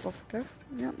himself off a cliff?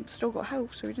 Yeah, still got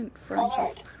health, so he didn't throw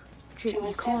himself. Gee,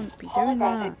 you can't be doing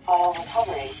that. File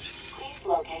recovery. Please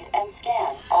locate and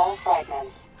scan all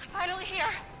fragments. I'm finally here.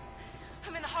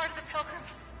 I'm in the heart of the pilgrim.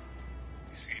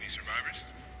 You see any survivors?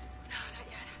 No, not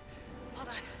yet. Hold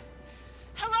on.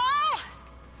 Hello?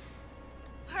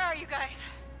 Where are you guys?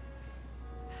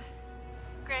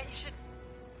 Grant, you should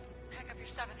pack up your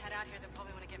stuff and head out here. They'll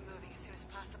probably want to get moving as soon as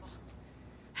possible.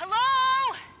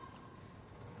 Hello?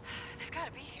 They've got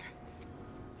to be here.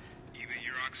 Eva,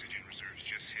 your oxygen reserves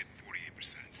just hit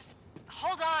 48%. Just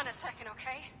hold on a second,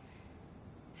 okay?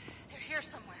 They're here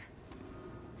somewhere.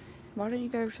 Why don't you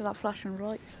go to that flashing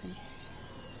lights thing?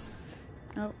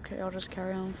 Okay, I'll just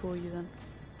carry on for you then.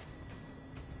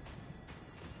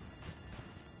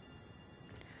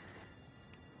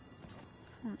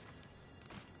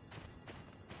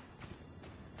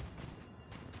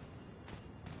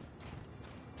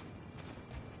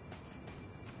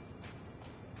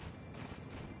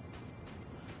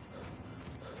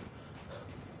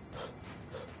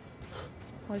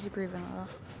 Why is he breathing like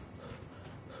that?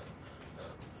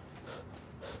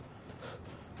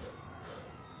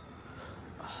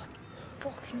 Oh,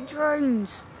 fucking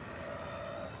drones!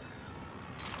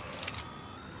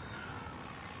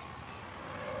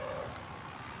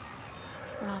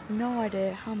 I have no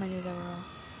idea how many there are.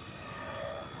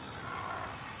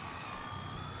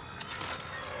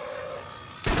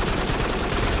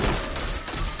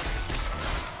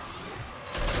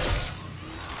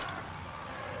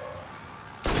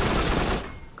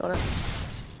 Got it.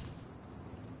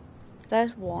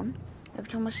 There's one. Every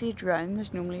time I see a drone,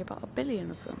 there's normally about 1 billion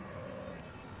of them.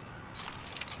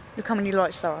 Look how many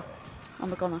lights there are.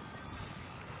 I'm a goner.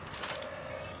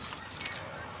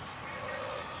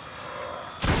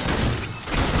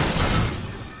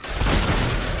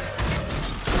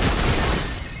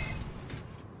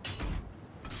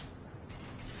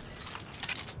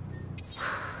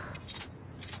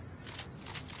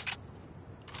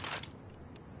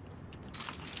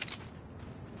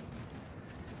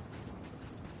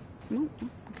 Ooh,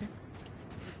 okay.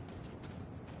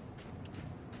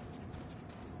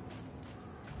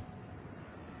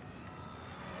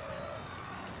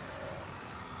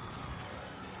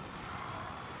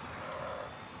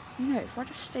 You know, if I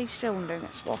just stay still and don't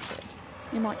get spotted,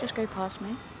 you might just go past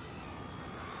me.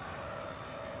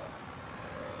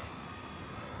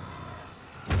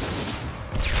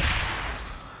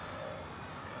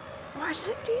 Why does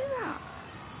it do that?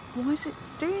 Why is it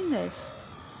doing this?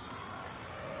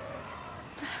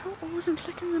 I wasn't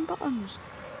clicking them buttons.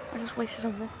 I just wasted a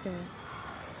rocket.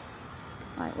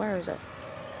 Right, where is it?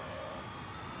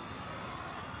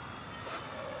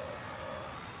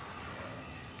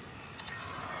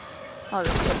 Oh,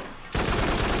 that's good.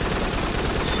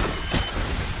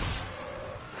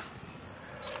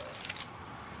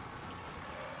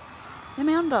 Get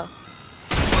me under.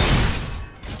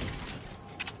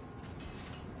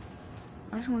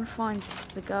 I just want to find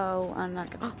the girl and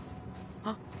that girl.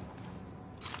 Oh.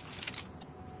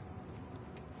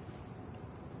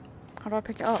 How do I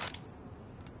pick it up?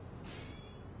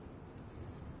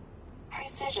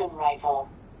 Precision rifle.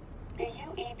 The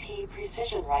UEP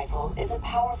precision rifle is a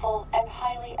powerful and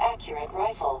highly accurate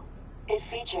rifle. It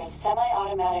features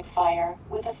semi-automatic fire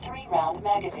with a 3-round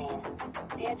magazine.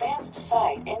 The advanced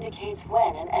sight indicates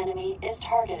when an enemy is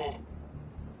targeted.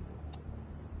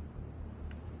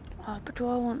 But do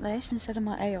I want this instead of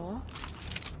my AR?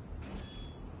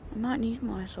 I might need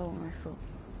my assault rifle.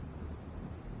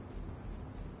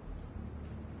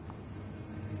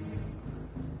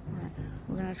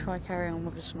 gonna try carrying on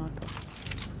with a sniper.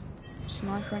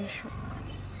 Sniper and a shot.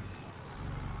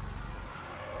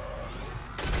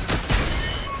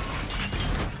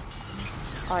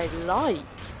 I like.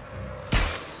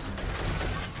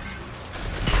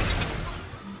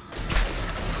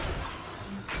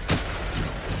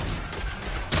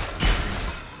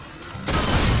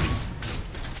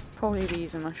 Probably be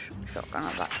using my shotgun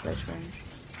at that close range.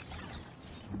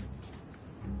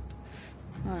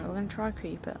 Alright, we're gonna try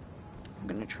keep it. I'm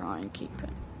gonna try and keep it.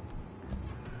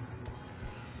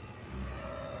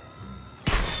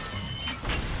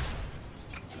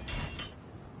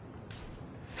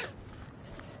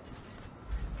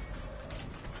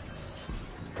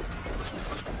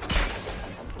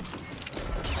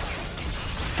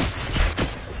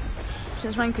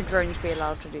 Since when could drones be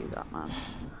allowed to do that, man?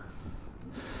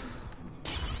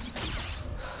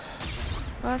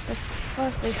 First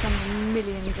they send a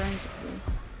million drones at you.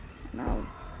 Now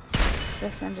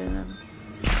they're sending them.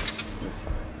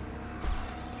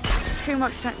 Too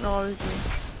much technology.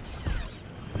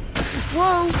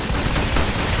 Whoa!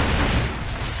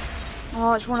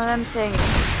 Oh, it's one of them things.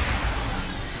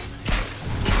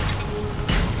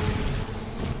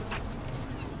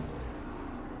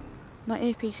 My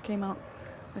earpiece came out.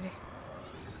 Okay.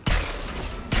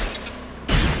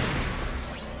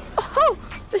 Oh!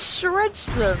 This shreds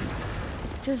them!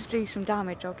 It does do some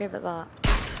damage, I'll give it that.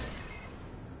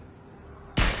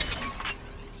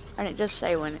 And it does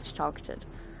say when it's targeted.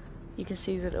 You can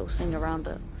see the little thing around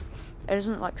it. It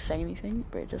doesn't like say anything,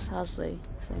 but it just has the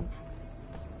thing.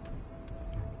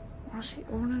 I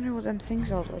want to know what them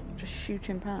things are that just shoot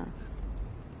him past.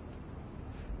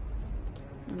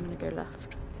 I'm gonna go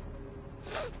left.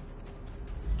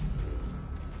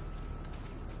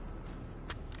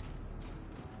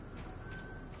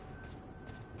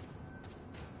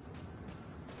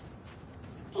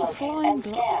 Locate and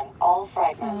scan all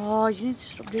fragments. Oh, you need to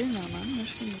stop doing that, man. That's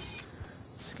some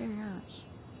scary ass.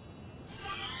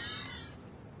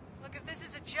 Look, if this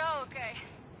is a joke,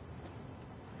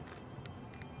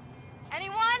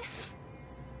 anyone?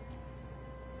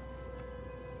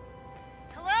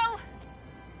 Hello?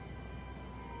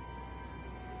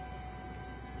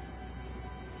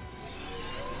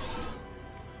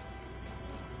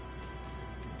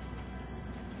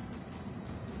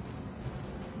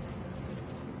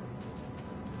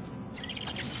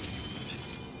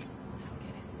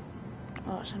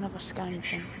 Oh, it's another scanning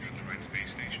thing. This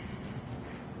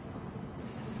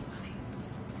isn't funny.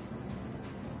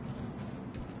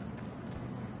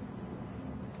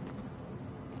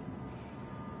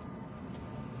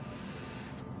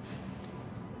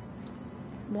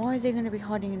 Why are they going to be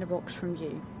hiding in the box from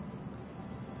you?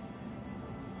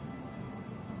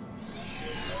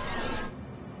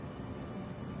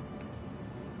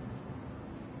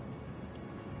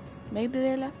 Maybe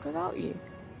they left without you.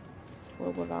 Or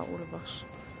without all of us.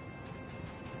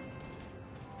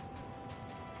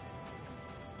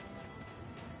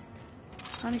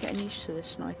 Kind of getting used to this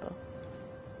sniper.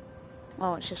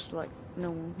 Oh, it's just like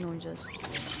normal noises.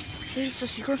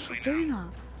 Jesus, you gotta stop doing that.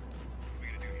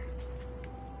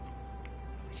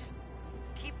 Just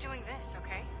keep doing this,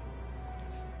 okay?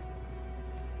 Just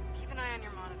keep an eye on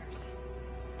your monitors.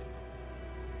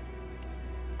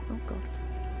 Oh god.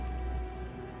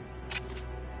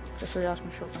 Just realised my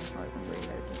shotgun's not even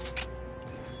reloaded.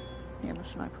 Yeah, my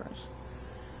sniper is.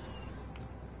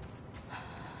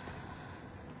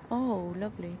 Oh,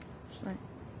 lovely. It's like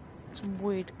some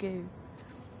weird goo.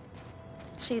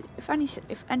 See, if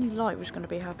any light was going to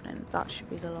be happening, that should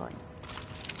be the light.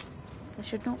 There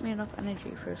should not be enough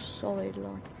energy for a solid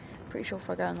light. Pretty sure if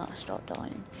I go in that, I start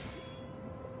dying.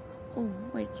 Oh,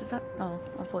 wait, did that? Oh,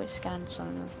 I thought it scanned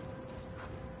something.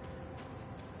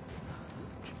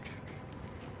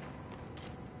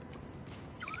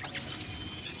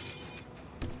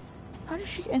 How did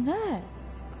she get in there?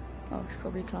 Oh, she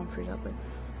probably climbed through that way.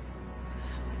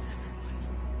 How's everyone?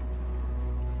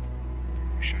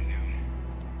 Wish I knew.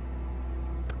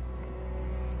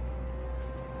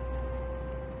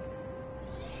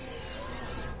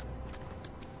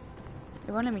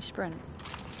 It won't let me sprint.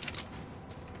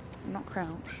 I'm not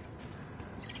crouched.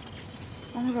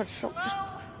 Oh my god, stop. Just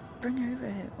bring her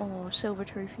over here. Oh, silver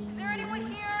trophy. Is there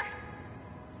anyone here?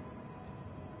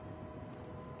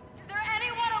 Is there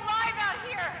anyone alive out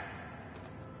here?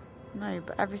 No,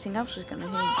 but everything else is going to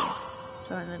hear you.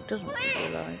 So it doesn't look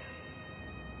Please! alive.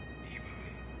 Eva,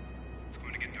 it's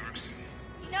going to get dark soon.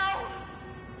 No!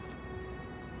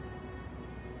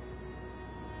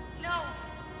 No!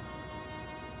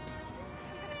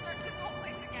 I'm gonna search this whole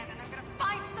place again and I'm gonna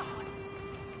find someone!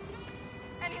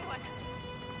 Anyone!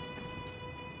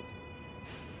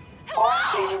 All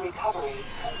Hello! Data recovery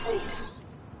complete.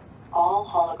 All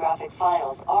holographic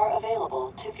files are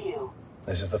available to view.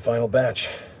 This is the final batch.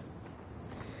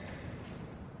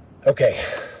 Okay.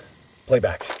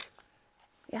 Playback.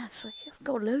 Yeah, it's like I've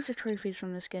got loads of trophies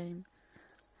from this game.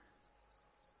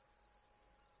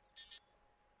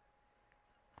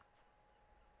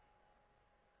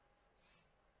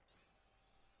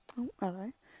 Oh,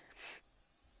 hello.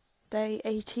 Day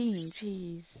 18,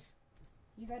 jeez.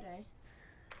 You ready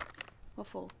What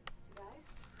for? to go?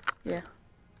 Yeah.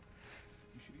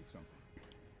 You should eat something.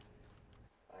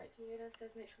 Right, can you go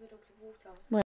downstairs and make sure the dogs have water?